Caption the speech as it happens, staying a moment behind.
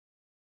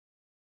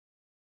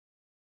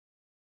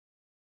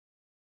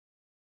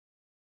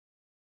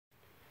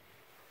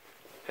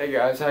Hey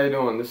guys, how you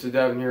doing? This is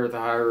Devin here at the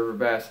Ohio River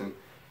Bassin.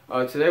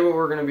 Today what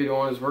we're going to be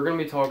doing is we're going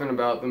to be talking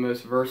about the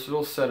most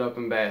versatile setup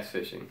in bass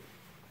fishing.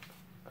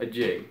 A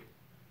jig,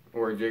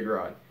 or a jig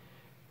rod.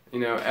 You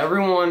know,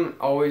 everyone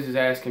always is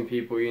asking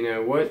people, you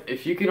know, what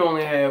if you could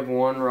only have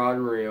one rod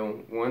and reel,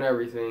 one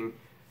everything,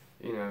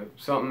 you know,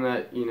 something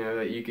that, you know,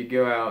 that you could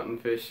go out and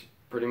fish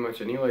pretty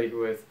much any lake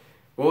with,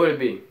 what would it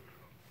be?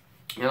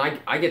 And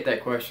I get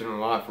that question a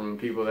lot from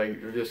people that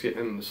are just getting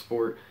into the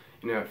sport.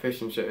 You know, at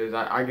fishing shows,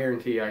 I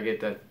guarantee you I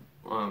get that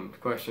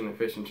question at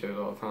fishing shows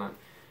all the time.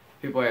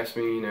 People ask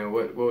me, you know,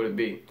 what would it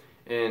be?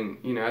 And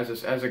you know,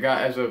 as a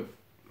guy, as a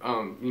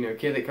you know,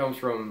 kid that comes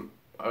from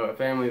a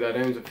family that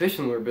owns a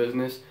fishing lure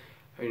business,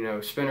 you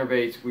know, spinner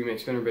baits, we make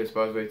spinner baits,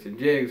 buzz baits, and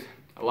jigs.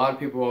 A lot of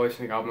people always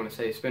think I'm gonna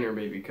say spinner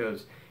bait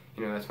because,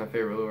 you know, that's my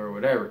favorite lure or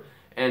whatever.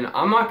 And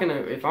I'm not gonna,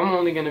 if I'm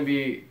only gonna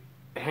be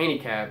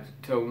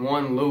handicapped to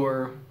one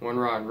lure, one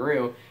rod and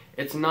reel,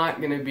 it's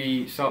not gonna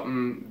be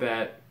something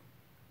that,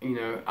 you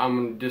know,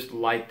 I'm just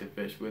like to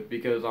fish with,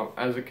 because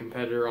as a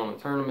competitor on a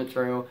tournament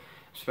trail,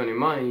 spending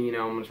money, you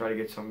know, I'm gonna try to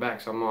get some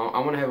back. So I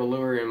want to have a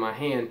lure in my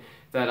hand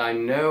that I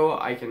know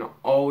I can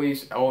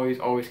always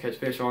catch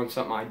fish on.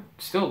 Something I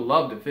still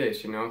love to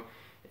fish, you know,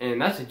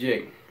 and that's a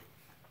jig.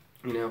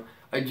 You know,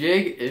 a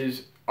jig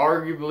is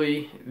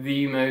arguably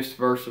the most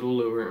versatile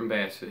lure in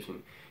bass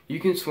fishing. You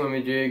can swim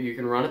a jig, you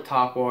can run it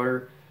top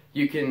water,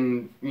 you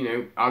can, you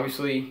know,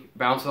 obviously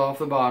bounce it off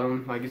the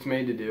bottom like it's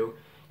made to do.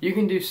 You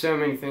can do so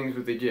many things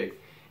with a jig.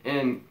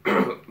 And,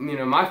 you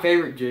know, my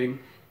favorite jig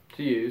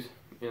to use,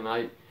 and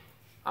I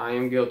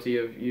am guilty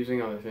of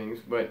using other things,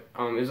 but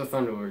is a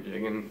Thunderlure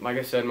jig. And like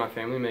I said, my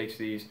family makes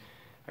these.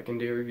 I can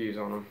do reviews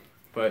on them.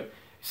 But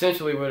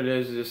essentially what it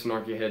is just an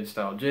archy head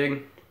style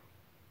jig.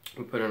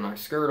 We put a nice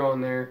skirt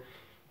on there.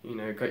 You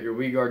know, cut your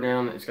weed guard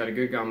down. It's got a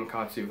good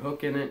Gamakatsu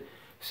hook in it.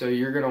 So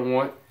you're gonna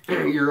want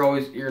you're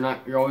always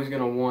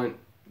gonna want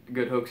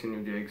good hooks in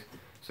your jigs.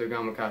 So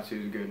Gamakatsu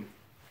is a good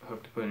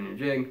hook to put in your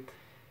jig.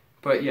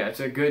 But yeah, it's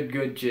a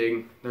good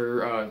jig.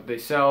 They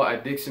sell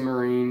at Dixon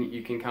Marine.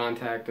 You can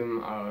contact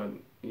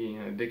them, you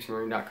know,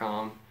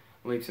 dixonmarine.com.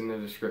 Links in the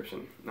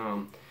description.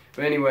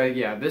 But anyway,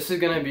 yeah, this is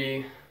gonna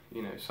be,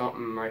 you know,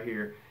 something right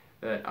here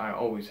that I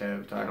always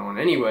have tied on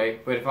anyway.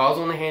 But if I was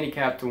on the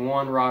handicap to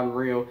one rod and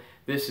reel,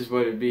 this is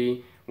what it'd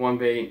be. One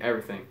bait,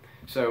 everything.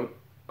 So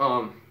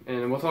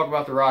and we'll talk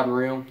about the rod and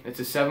reel. It's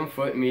a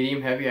 7-foot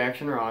medium heavy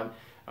action rod.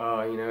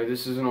 You know,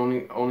 this is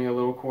only a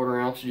little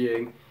 1/4 ounce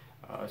jig.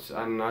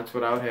 And that's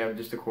what I would have,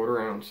 just a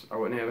 1/4 ounce. I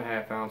wouldn't have a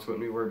 1/2 ounce.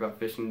 Wouldn't be worried about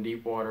fishing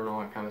deep water and all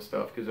that kind of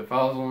stuff. Because if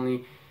I was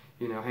only,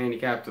 you know,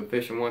 handicapped to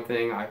fishing one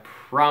thing, I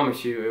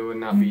promise you it would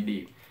not be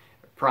deep.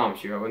 I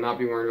promise you, I would not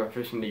be worried about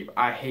fishing deep.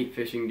 I hate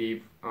fishing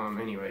deep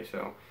anyway.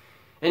 So,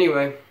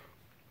 anyway,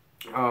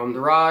 the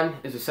rod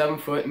is a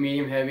 7-foot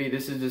medium heavy.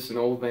 This is just an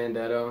old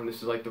Vendetta. This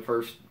is like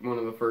one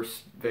of the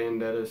first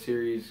Vendetta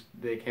series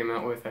they came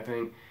out with, I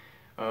think.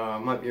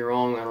 Might be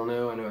wrong, I don't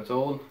know. I know it's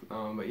old,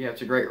 but yeah,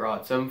 it's a great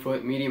rod.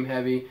 7-foot, medium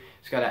heavy.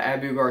 It's got an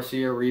Abu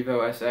Garcia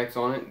Revo SX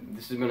on it.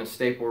 This has been a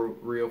staple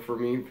reel for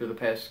me for the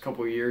past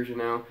couple of years, you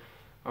know.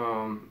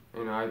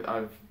 And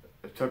I've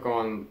took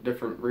on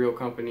different reel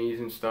companies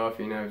and stuff.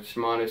 You know,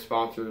 Shimano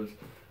sponsors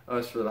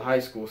us for the high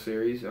school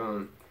series.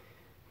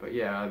 But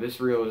yeah,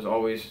 this reel is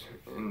always,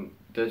 and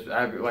this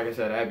Abu, like I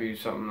said, Abu is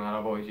something that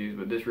I've always used.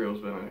 But this reel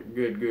has been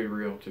a good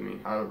reel to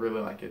me. I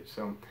really like it.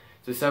 So.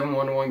 It's a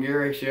 7:1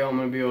 gear ratio. I'm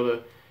going to be able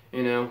to,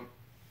 you know,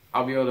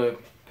 I'll be able to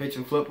pitch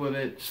and flip with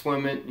it,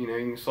 swim it. You know,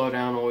 you can slow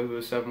down always with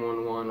a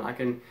 7:1. I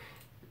can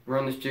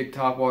run this jig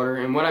top water.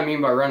 And what I mean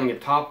by running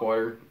it top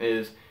water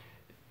is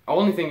the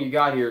only thing you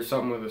got here is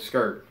something with a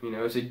skirt. You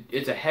know,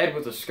 it's a head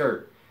with a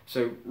skirt.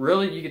 So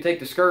really, you could take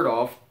the skirt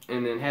off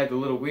and then have the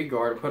little weed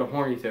guard and put a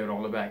horny toad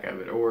on the back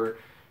of it, or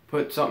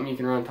put something you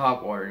can run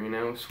top water. You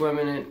know, swim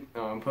in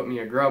it, put me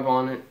a grub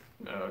on it,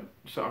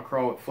 so I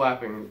crawl with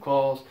flapping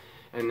claws.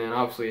 And then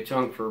obviously a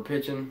chunk for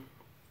pitching.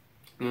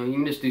 You know, you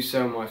can just do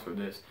so much with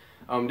this.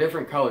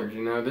 Different colors,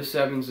 you know. This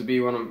happens to be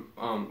one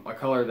of a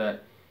color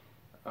that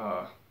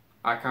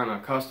I kind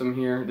of custom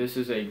here. This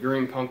is a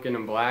green pumpkin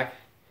and black.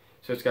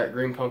 So it's got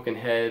green pumpkin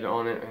head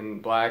on it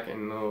and black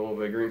and a little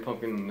bit of green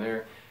pumpkin in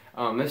there.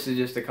 This is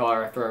just a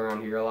color I throw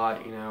around here a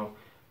lot, you know.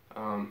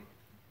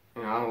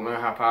 You know, I don't know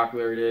how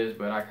popular it is,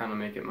 but I kind of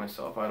make it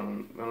myself. I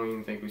don't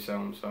even think we sell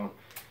them. So,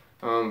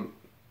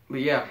 but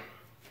yeah.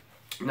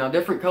 Now,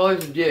 different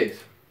colors of jigs.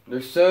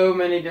 There's so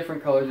many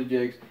different colors of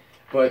jigs,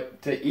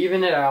 but to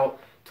even it out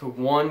to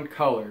one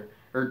color,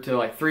 or to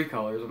like 3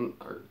 colors,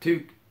 or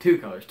two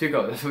colors,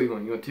 that's what you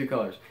want. You want 2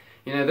 colors.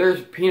 You know,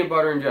 there's peanut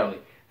butter and jelly.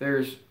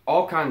 There's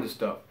all kinds of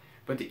stuff.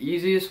 But the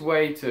easiest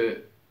way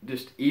to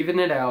just even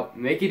it out,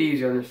 make it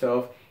easier on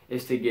yourself,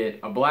 is to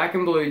get a black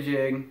and blue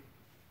jig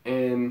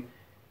and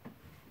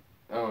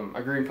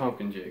a green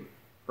pumpkin jig.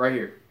 Right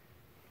here.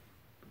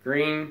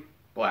 Green,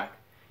 black.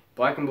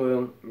 Black and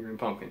blue, and green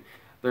pumpkin.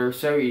 They're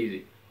so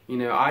easy. You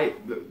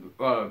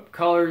know,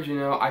 colors, you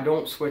know, I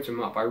don't switch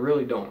them up. I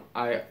really don't.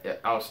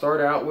 I'll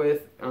start out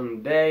with, on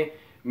the day,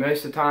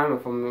 most of the time,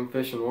 if I'm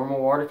fishing normal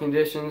water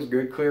conditions,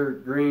 good clear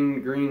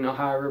green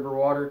Ohio River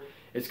water,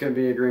 it's going to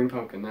be a green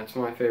pumpkin. That's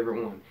my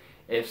favorite one.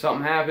 If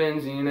something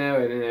happens, you know,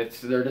 and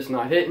they're just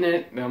not hitting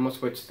it, then I'm going to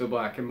switch to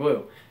black and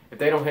blue. If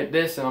they don't hit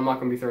this, then I'm not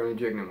going to be throwing a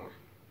jig no more.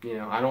 You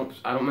know, I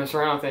don't mess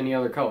around with any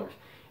other colors.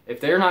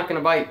 If they're not going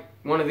to bite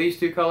one of these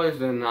two colors,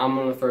 then I'm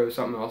going to throw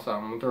something else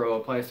out. I'm going to throw a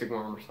plastic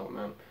worm or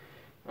something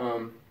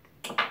out.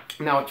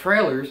 Now,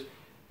 trailers,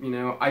 you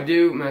know, I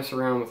do mess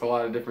around with a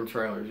lot of different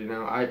trailers. You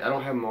know, I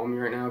don't have them on me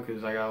right now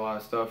because I got a lot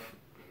of stuff.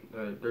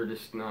 They're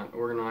just not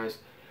organized.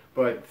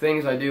 But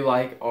things I do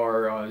like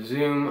are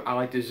Zoom. I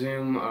like the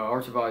Zoom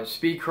Archivage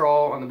Speed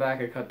Crawl on the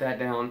back. I cut that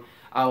down.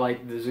 I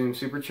like the Zoom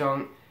Super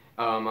Chunk.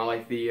 I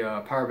like the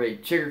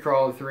Powerbait Chigger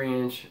Crawl, the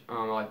 3-inch.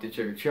 I like the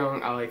Chigger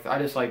Chunk. I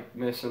just like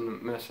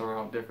messing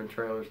around with different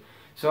trailers.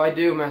 So I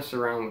do mess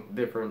around with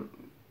different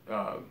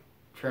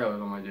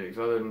trailers on my jigs,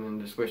 other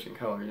than just switching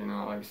colors. You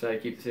know, like I said, I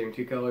keep the same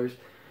two colors.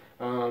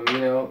 You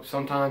know,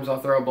 sometimes I'll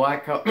throw a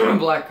black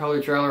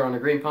color trailer on a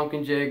green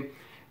pumpkin jig,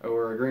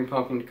 or a green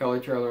pumpkin color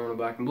trailer on a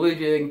black and blue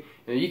jig. You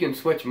know, you can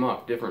switch them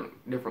up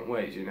different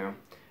ways. You know,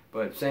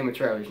 but same with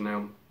trailers. You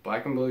know,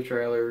 black and blue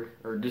trailer,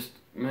 or just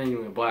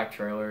mainly a black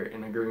trailer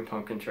and a green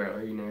pumpkin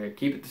trailer. You know,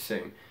 keep it the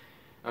same.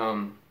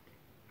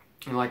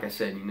 And like I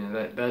said, you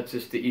know, that's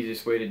just the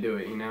easiest way to do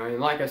it. You know, and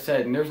like I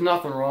said, there's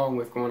nothing wrong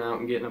with going out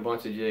and getting a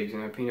bunch of jigs. You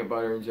know, peanut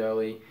butter and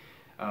jelly.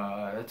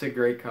 That's a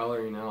great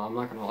color. You know, I'm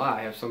not gonna lie,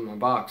 I have some in my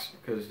box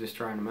because just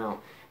trying them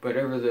out. But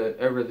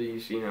over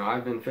these, you know,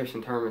 I've been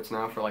fishing tournaments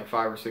now for like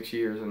 5 or 6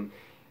 years, and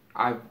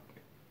I've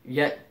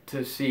yet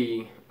to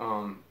see,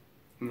 you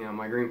know,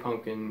 my green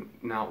pumpkin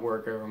not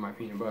work over my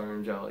peanut butter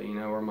and jelly, you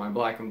know, or my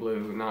black and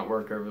blue not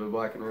work over the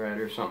black and red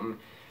or something.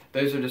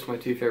 Those are just my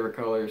two favorite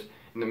colors,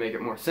 and to make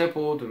it more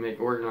simple, to make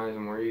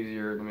organizing more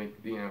easier, to make,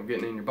 you know,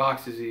 getting in your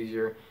boxes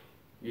easier,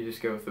 you just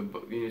can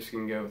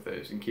go with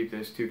those and keep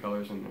those two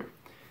colors in there.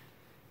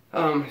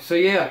 So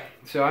yeah,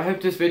 so I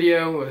hope this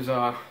video was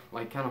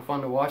like kind of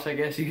fun to watch, I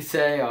guess you could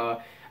say.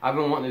 I've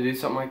been wanting to do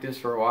something like this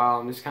for a while.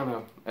 I'm just kind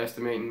of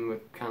estimating,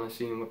 with kind of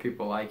seeing what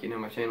people like. You know,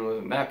 my channel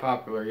isn't that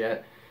popular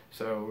yet,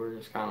 so we're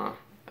just kind of,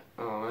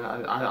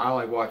 I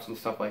like watching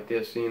stuff like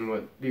this, seeing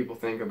what people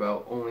think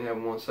about only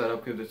having one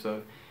setup, because it's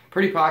a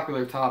pretty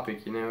popular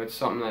topic. You know, it's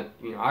something that,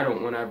 you know, I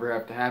don't want to ever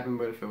have to happen,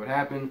 but if it would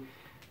happen,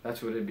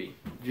 that's what it'd be.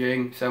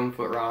 Jig,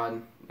 7-foot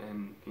rod,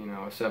 and, you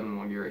know, a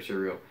 7-1 gear ratio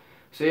reel.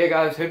 So yeah,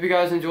 guys, hope you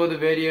guys enjoyed the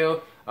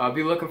video.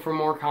 Be looking for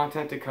more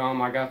content to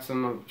come. I got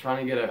some, I'm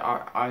trying to get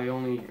I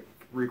only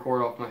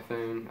record off my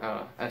phone,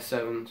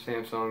 S7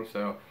 Samsung,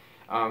 so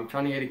I'm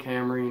trying to get a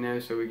camera, you know,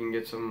 so we can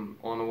get some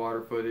on the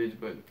water footage,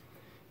 but,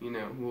 you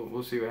know,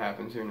 we'll see what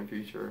happens here in the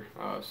future.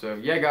 So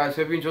yeah, guys,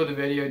 hope you enjoyed the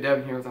video.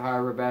 Devin here with the Ohio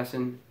River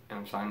Bassin, and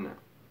I'm signing out.